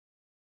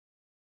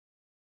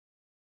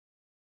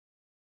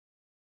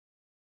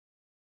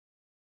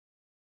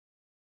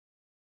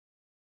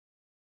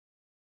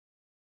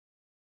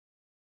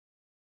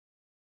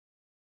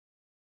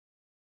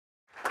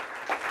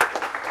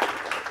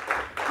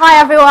Hi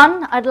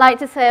everyone, I'd like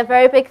to say a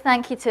very big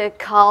thank you to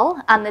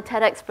Carl and the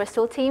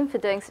TEDxBRISTOL team for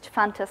doing such a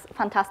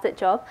fantastic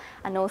job,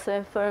 and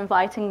also for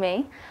inviting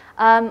me.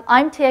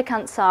 I'm Tia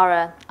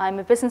Kansara. I'm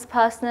a business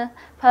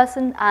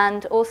person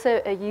and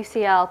also a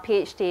UCL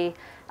Ph.D.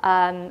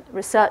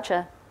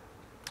 researcher.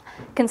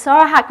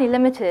 Kansara Hackney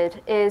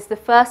Ltd is the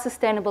first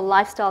sustainable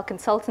lifestyle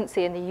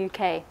consultancy in the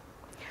UK.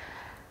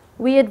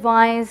 We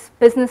advise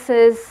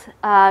businesses,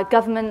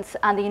 governments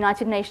and the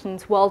United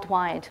Nations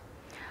worldwide.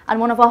 And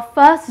one of our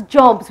first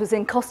jobs was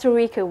in Costa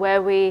Rica, where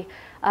we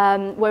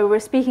were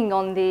speaking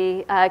on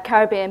the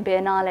Caribbean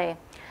Biennale.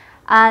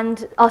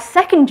 And our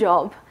second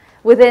job,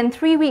 within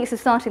 3 weeks of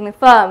starting the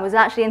firm, was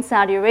actually in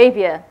Saudi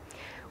Arabia,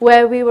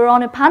 where we were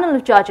on a panel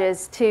of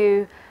judges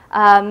to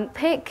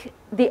pick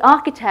the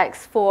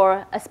architects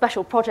for a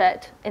special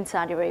project in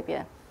Saudi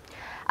Arabia.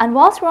 And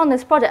whilst we're on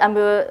this project, and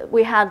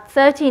we had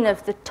 13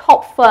 of the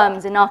top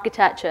firms in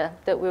architecture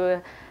that we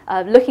were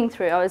looking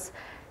through, I was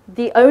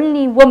the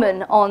only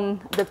woman on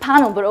the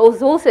panel, but I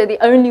was also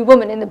the only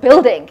woman in the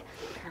building.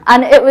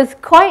 And it was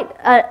quite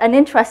an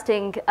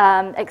interesting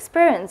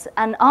experience.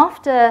 And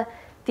after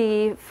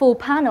the full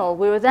panel,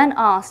 we were then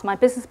asked, my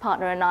business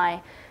partner and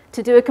I,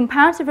 to do a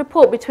comparative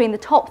report between the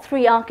top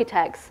 3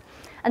 architects.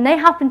 And they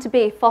happened to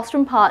be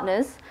Foster &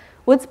 Partners,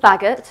 Woods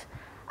Bagot,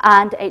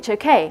 and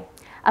HOK.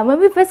 And when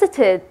we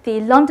visited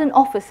the London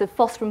office of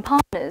Foster &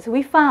 Partners,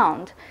 we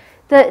found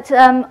that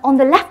on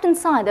the left-hand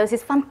side, there was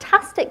this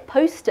fantastic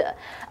poster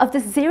of the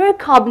zero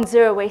carbon,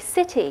 zero waste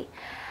city.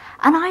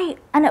 And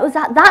it was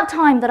at that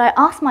time that I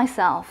asked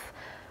myself,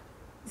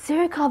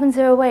 zero carbon,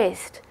 zero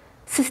waste,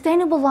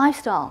 sustainable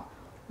lifestyle,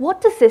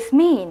 what does this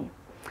mean?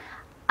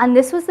 And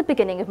this was the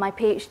beginning of my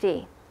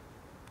PhD.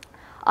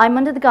 I'm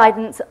under the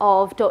guidance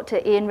of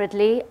Dr. Ian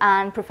Ridley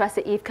and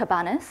Professor Eve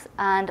Cabanas,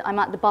 and I'm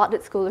at the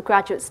Bartlett School of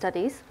Graduate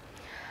Studies.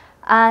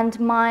 And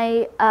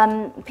my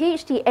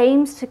PhD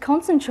aims to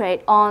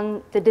concentrate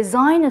on the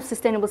design of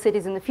sustainable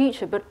cities in the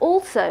future, but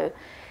also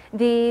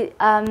the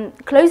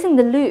closing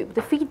the loop,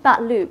 the feedback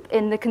loop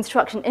in the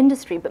construction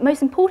industry, but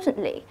most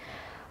importantly,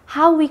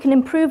 how we can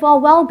improve our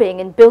well-being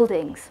in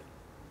buildings.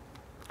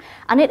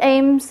 And it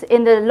aims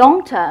in the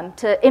long term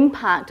to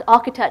impact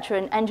architecture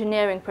and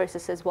engineering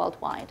processes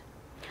worldwide.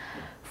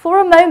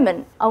 For a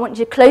moment, I want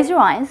you to close your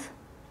eyes,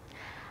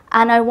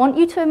 and I want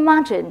you to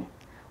imagine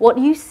what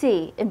you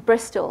see in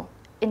Bristol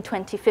in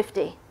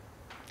 2050.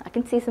 I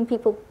can see some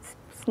people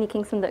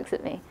sneaking some looks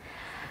at me.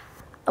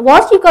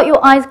 Whilst you've got your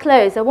eyes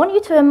closed, I want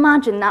you to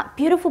imagine that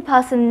beautiful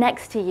person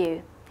next to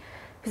you,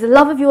 who's the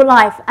love of your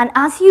life, and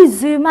as you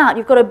zoom out,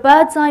 you've got a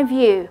bird's eye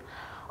view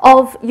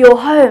of your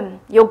home,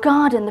 your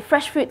garden, the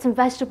fresh fruits and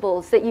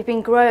vegetables that you've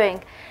been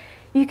growing.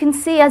 You can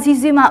see, as you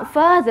zoom out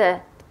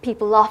further,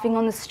 people laughing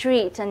on the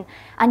street, and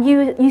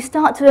you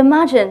start to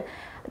imagine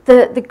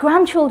the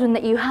grandchildren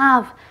that you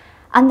have,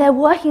 and they're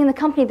working in the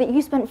company that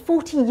you spent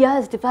 40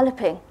 years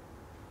developing.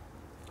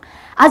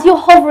 As you're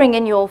hovering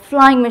in your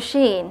flying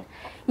machine,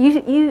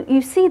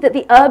 you see that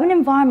the urban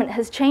environment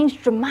has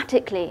changed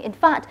dramatically. In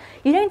fact,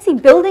 you don't see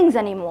buildings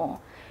anymore.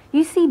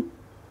 You see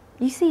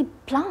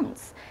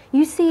plants.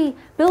 You see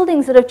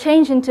buildings that have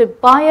changed into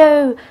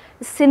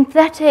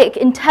biosynthetic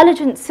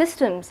intelligent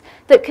systems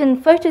that can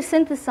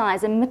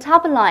photosynthesize and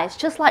metabolize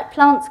just like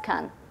plants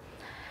can.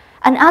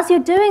 And as you're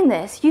doing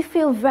this, you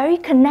feel very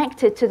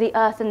connected to the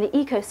earth and the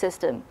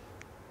ecosystem.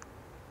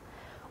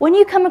 When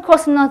you come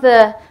across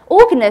another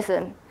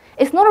organism,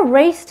 it's not a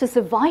race to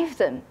survive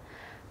them,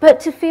 but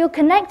to feel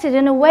connected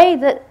in a way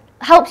that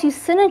helps you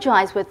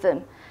synergize with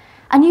them.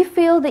 And you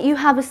feel that you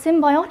have a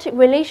symbiotic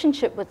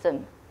relationship with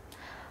them.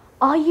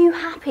 Are you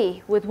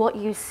happy with what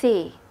you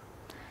see?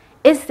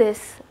 Is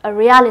this a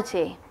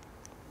reality?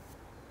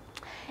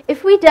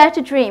 If we dare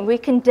to dream, we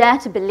can dare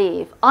to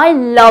believe. I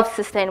love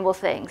sustainable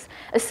things.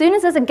 As soon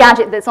as there's a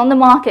gadget that's on the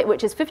market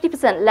which is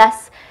 50%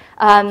 less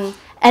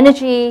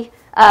energy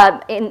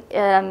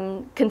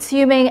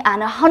consuming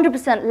and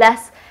 100%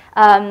 less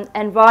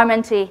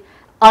environmentally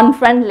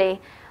unfriendly,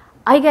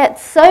 I get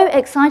so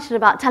excited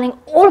about telling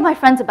all of my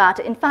friends about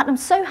it. In fact, I'm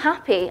so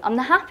happy. I'm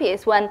the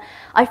happiest when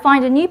I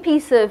find a new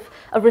piece of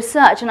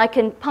research and I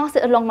can pass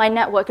it along my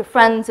network of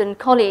friends and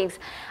colleagues,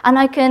 and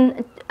I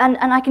can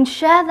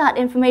share that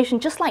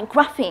information just like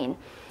graphene.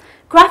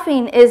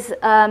 Graphene is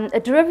a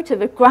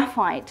derivative of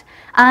graphite,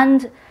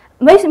 and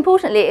most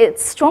importantly,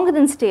 it's stronger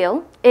than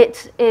steel.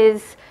 It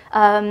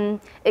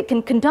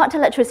can conduct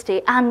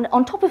electricity, and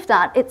on top of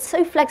that, it's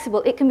so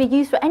flexible, it can be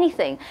used for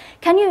anything.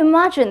 Can you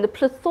imagine the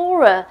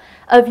plethora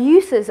of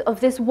uses of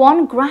this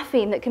one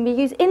graphene that can be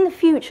used in the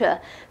future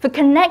for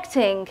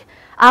connecting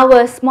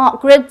our smart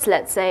grids,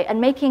 let's say,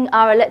 and making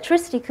our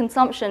electricity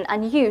consumption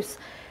and use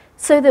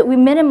so that we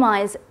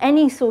minimize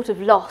any sort of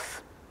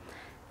loss?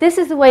 This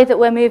is the way that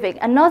we're moving.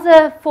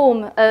 Another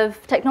form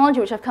of technology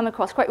which I've come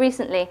across quite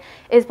recently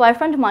is by a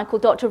friend of mine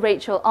called Dr.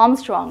 Rachel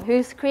Armstrong,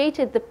 who's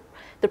created the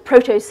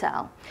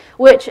protocell,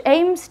 which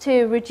aims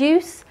to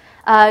reduce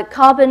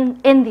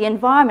carbon in the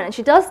environment. And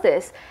she does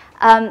this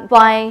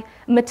by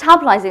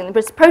metabolizing, the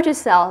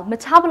protocell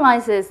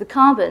metabolizes the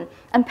carbon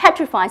and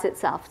petrifies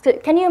itself. So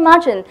can you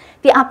imagine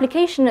the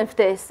application of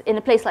this in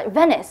a place like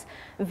Venice?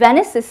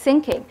 Venice is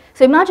sinking.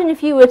 So imagine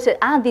if you were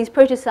to add these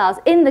protocells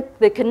in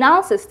the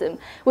canal system,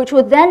 which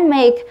would then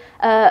make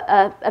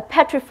a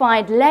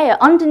petrified layer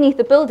underneath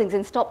the buildings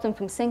and stop them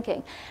from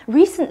sinking.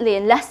 Recently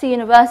in Leicester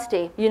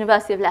University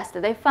of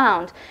Leicester, they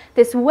found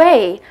this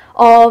way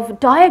of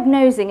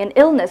diagnosing an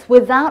illness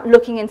without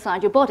looking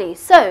inside your body.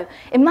 So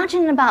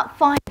imagine in about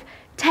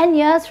 10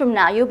 years from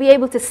now, you'll be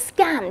able to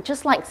scan,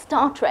 just like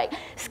Star Trek,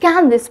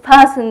 scan this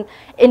person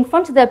in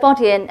front of their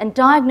body and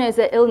diagnose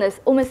their illness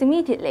almost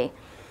immediately.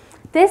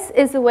 This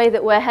is the way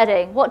that we're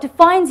heading. What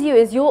defines you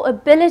is your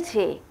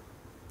ability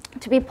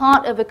to be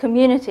part of a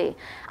community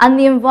and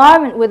the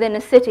environment within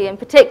a city in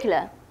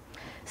particular.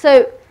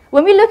 So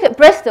when we look at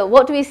Bristol,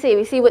 what do we see?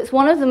 We see it's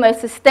one of the most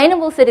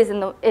sustainable cities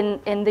in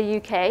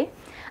the UK.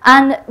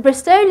 And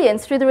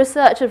Bristolians, through the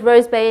research of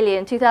Rose Bailey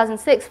in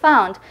 2006,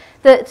 found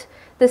that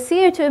the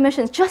CO2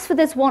 emissions just for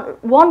this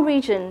one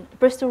region,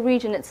 Bristol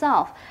region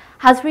itself,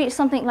 has reached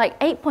something like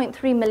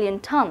 8.3 million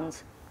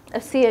tons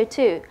of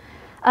CO2.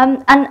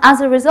 And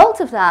as a result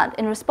of that,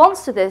 in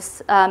response to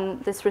this,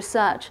 this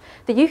research,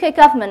 the UK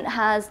government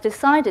has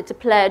decided to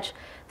pledge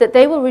that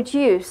they will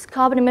reduce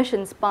carbon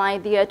emissions by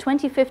the year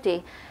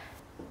 2050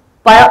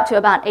 by up to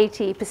about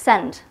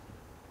 80%.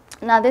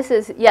 Now, this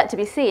is yet to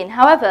be seen.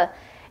 However,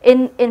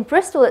 in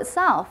Bristol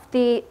itself,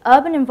 the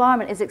urban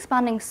environment is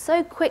expanding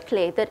so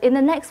quickly that in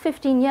the next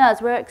 15 years,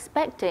 we're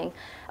expecting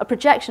a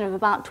projection of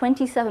about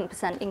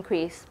 27%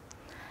 increase.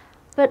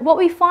 But what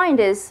we find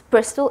is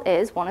Bristol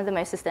is one of the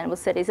most sustainable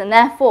cities, and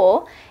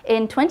therefore,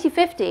 in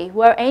 2050,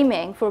 we're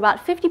aiming for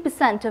about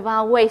 50% of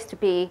our waste to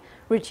be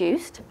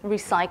reduced,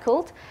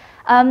 recycled.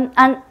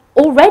 And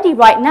already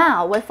right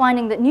now, we're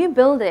finding that new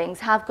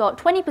buildings have got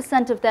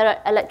 20% of their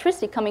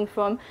electricity coming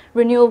from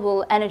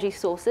renewable energy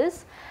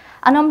sources.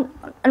 And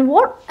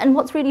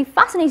what's really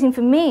fascinating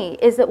for me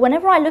is that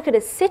whenever I look at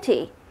a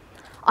city,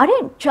 I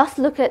don't just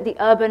look at the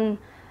urban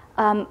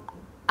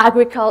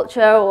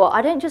agriculture, or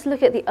I don't just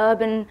look at the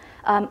urban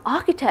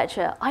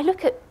architecture. I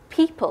look at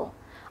people.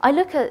 I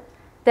look at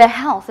their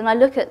health, and I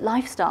look at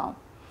lifestyle.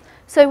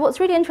 So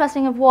what's really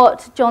interesting of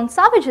what John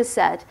Savage has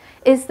said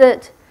is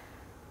that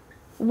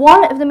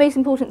one of the most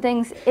important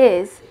things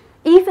is,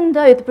 even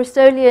though the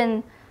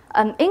Bristolian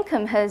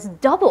income has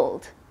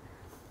doubled,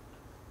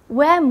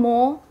 we're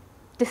more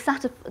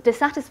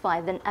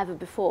dissatisfied than ever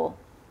before.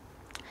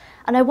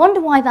 And I wonder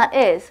why that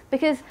is,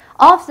 because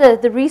after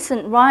the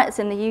recent riots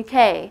in the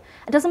UK,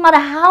 it doesn't matter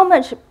how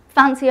much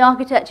fancy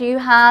architecture you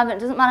have, and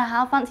it doesn't matter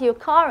how fancy your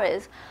car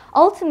is,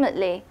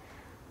 ultimately,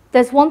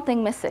 there's one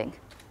thing missing.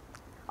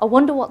 I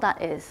wonder what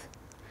that is.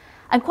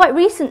 And quite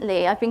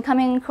recently, I've been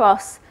coming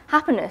across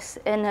happiness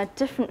in a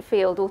different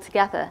field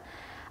altogether.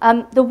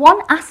 The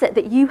one asset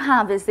that you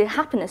have is the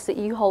happiness that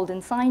you hold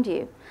inside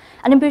you.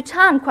 And in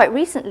Bhutan, quite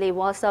recently,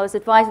 whilst I was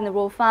advising the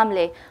royal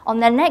family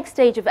on their next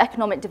stage of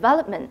economic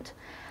development,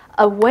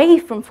 away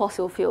from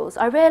fossil fuels,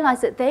 I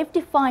realized that they've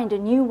defined a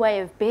new way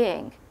of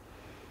being.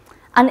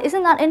 And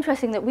isn't that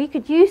interesting that we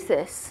could use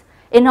this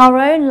in our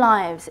own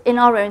lives, in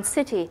our own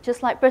city,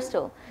 just like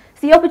Bristol?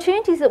 So the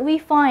opportunities that we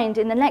find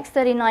in the next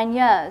 39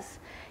 years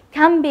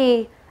can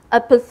be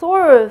a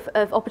plethora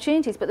of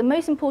opportunities, but the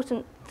most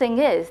important thing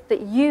is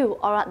that you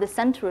are at the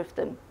center of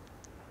them.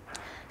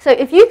 So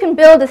if you can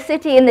build a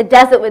city in the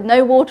desert with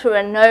no water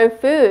and no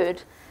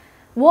food,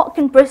 what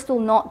can Bristol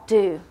not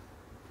do?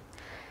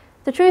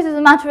 The truth of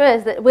the matter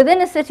is that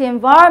within a city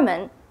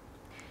environment,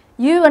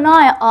 you and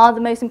I are the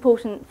most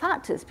important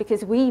factors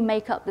because we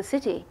make up the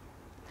city.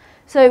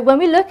 So when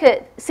we look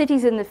at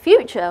cities in the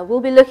future, we'll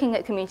be looking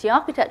at community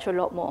architecture a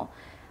lot more.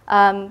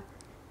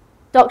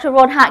 Dr.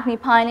 Rod Hackney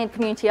pioneered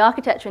community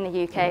architecture in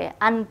the UK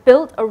and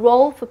built a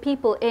role for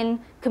people in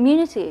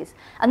communities.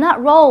 And that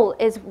role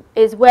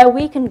is where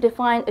we can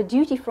define a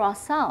duty for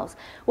ourselves,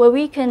 where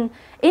we can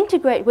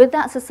integrate with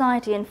that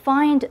society and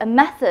find a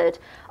method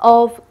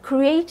of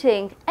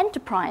creating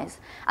enterprise.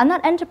 And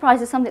that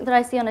enterprise is something that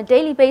I see on a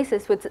daily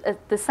basis with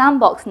the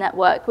Sandbox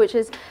Network, which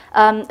is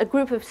a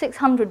group of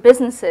 600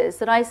 businesses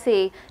that I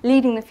see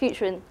leading the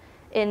future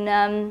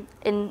in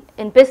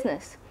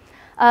business.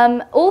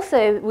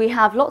 Also, we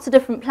have lots of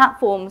different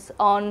platforms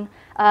on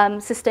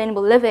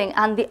sustainable living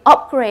and the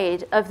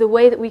upgrade of the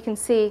way that we can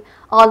see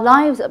our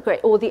lives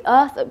upgrade, or the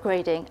Earth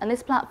upgrading. And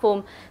this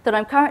platform that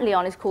I'm currently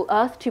on is called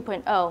Earth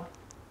 2.0.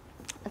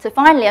 And so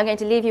finally, I'm going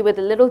to leave you with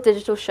a little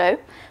digital show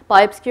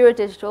by Obscura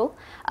Digital.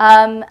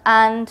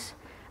 And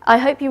I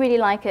hope you really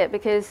like it,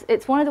 because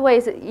it's one of the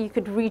ways that you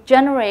could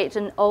regenerate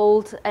an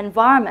old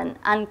environment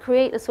and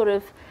create a sort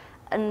of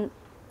a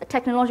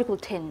technological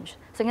tinge.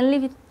 So I'm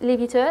going to leave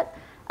you to it.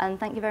 And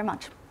thank you very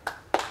much.